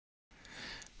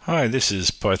Hi, this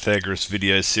is Pythagoras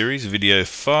video series, video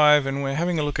 5, and we're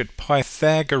having a look at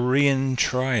Pythagorean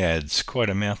Triads.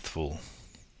 Quite a mouthful.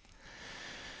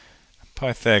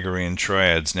 Pythagorean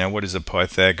Triads. Now, what is a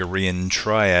Pythagorean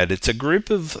Triad? It's a group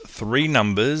of three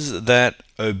numbers that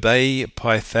obey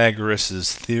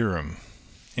Pythagoras' theorem.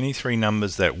 Any three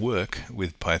numbers that work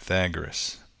with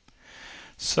Pythagoras.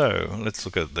 So, let's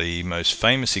look at the most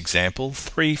famous example.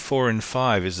 3, 4, and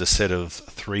 5 is a set of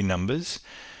three numbers.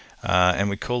 And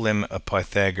we call them a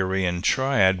Pythagorean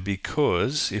triad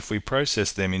because if we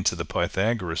process them into the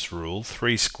Pythagoras rule,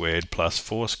 3 squared plus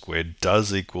 4 squared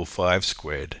does equal 5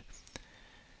 squared.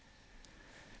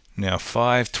 Now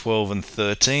 5, 12 and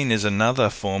 13 is another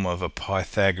form of a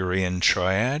Pythagorean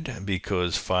triad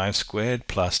because 5 squared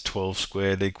plus 12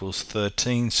 squared equals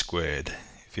 13 squared.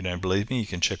 If you don't believe me, you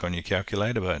can check on your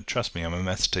calculator, but trust me, I'm a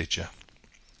maths teacher.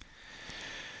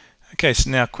 Okay, so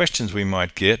now questions we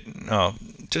might get.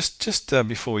 Just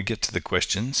before we get to the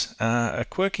questions, a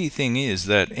quirky thing is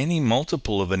that any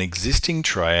multiple of an existing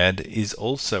triad is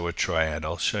also a triad.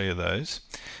 I'll show you those.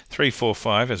 3, 4,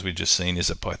 5, as we've just seen, is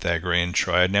a Pythagorean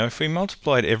triad. Now, if we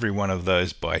multiplied every one of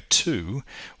those by 2,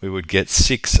 we would get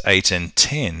 6, 8, and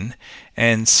 10,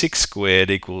 and 6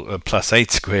 squared plus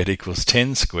 8 squared equals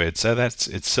 10 squared, so that's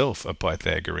itself a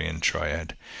Pythagorean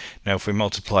triad. Now, if we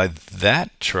multiply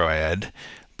that triad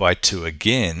by 2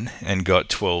 again and got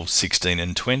 12, 16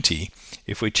 and 20.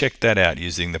 If we check that out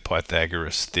using the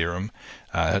Pythagoras theorem,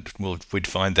 we'd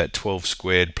find that 12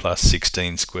 squared plus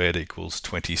 16 squared equals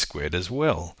 20 squared as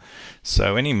well.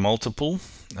 So any multiple,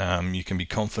 you can be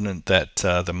confident that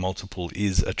the multiple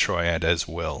is a triad as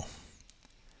well.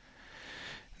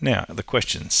 Now the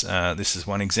questions. This is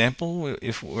one example.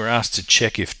 If we're asked to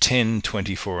check if 10,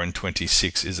 24 and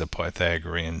 26 is a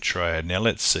Pythagorean triad. Now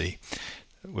let's see.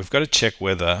 We've got to check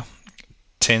whether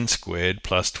 10 squared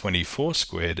plus 24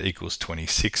 squared equals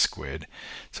 26 squared.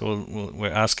 So we're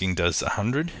asking, does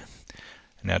 100?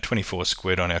 Now 24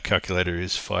 squared on our calculator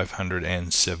is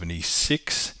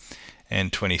 576,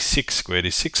 and 26 squared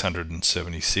is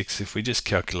 676. If we just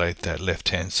calculate that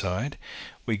left-hand side,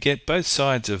 we get both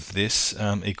sides of this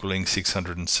equaling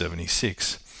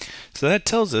 676. So that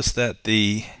tells us that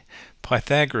the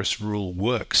Pythagoras rule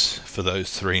works for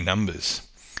those three numbers.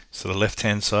 So the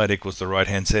left-hand side equals the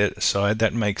right-hand side.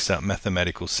 That makes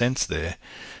mathematical sense there.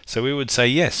 So we would say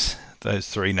yes, those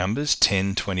three numbers,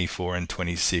 10, 24 and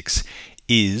 26,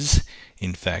 is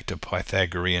in fact a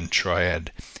Pythagorean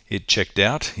triad. It checked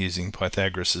out using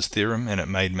Pythagoras' theorem and it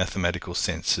made mathematical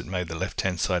sense. It made the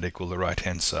left-hand side equal the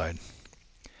right-hand side.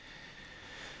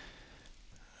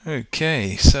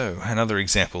 Okay, so another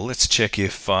example. Let's check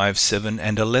if 5, 7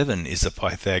 and 11 is a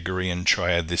Pythagorean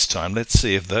triad this time. Let's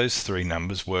see if those three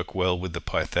numbers work well with the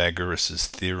Pythagoras'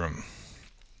 theorem.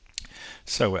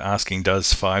 So we're asking,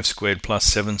 does 5 squared plus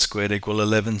 7 squared equal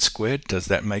 11 squared? Does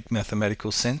that make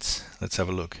mathematical sense? Let's have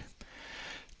a look.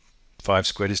 5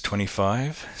 squared is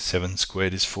 25, 7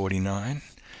 squared is 49,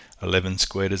 11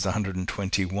 squared is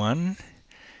 121,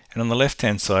 and on the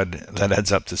left-hand side that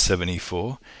adds up to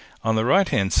 74. On the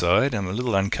right-hand side, I'm a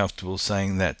little uncomfortable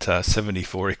saying that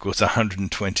 74 equals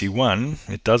 121.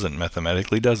 It doesn't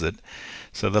mathematically, does it?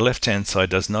 So the left-hand side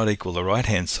does not equal the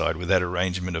right-hand side with that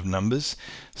arrangement of numbers.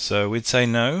 So we'd say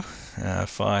no,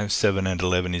 5, 7 and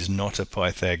 11 is not a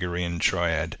Pythagorean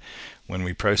triad. When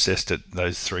we processed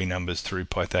those three numbers through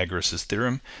Pythagoras'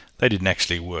 theorem, they didn't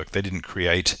actually work. They didn't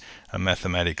create a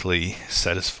mathematically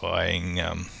satisfying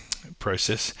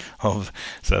process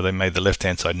so they made the left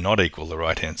hand side not equal the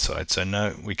right hand side, so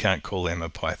no, we can't call them a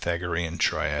Pythagorean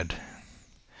triad.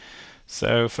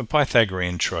 So for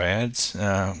Pythagorean triads,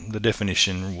 the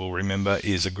definition we'll remember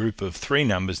is a group of three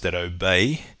numbers that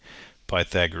obey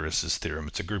Pythagoras' theorem.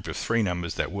 It's a group of three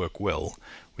numbers that work well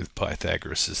with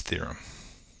Pythagoras' theorem.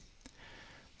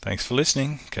 Thanks for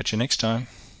listening. Catch you next time.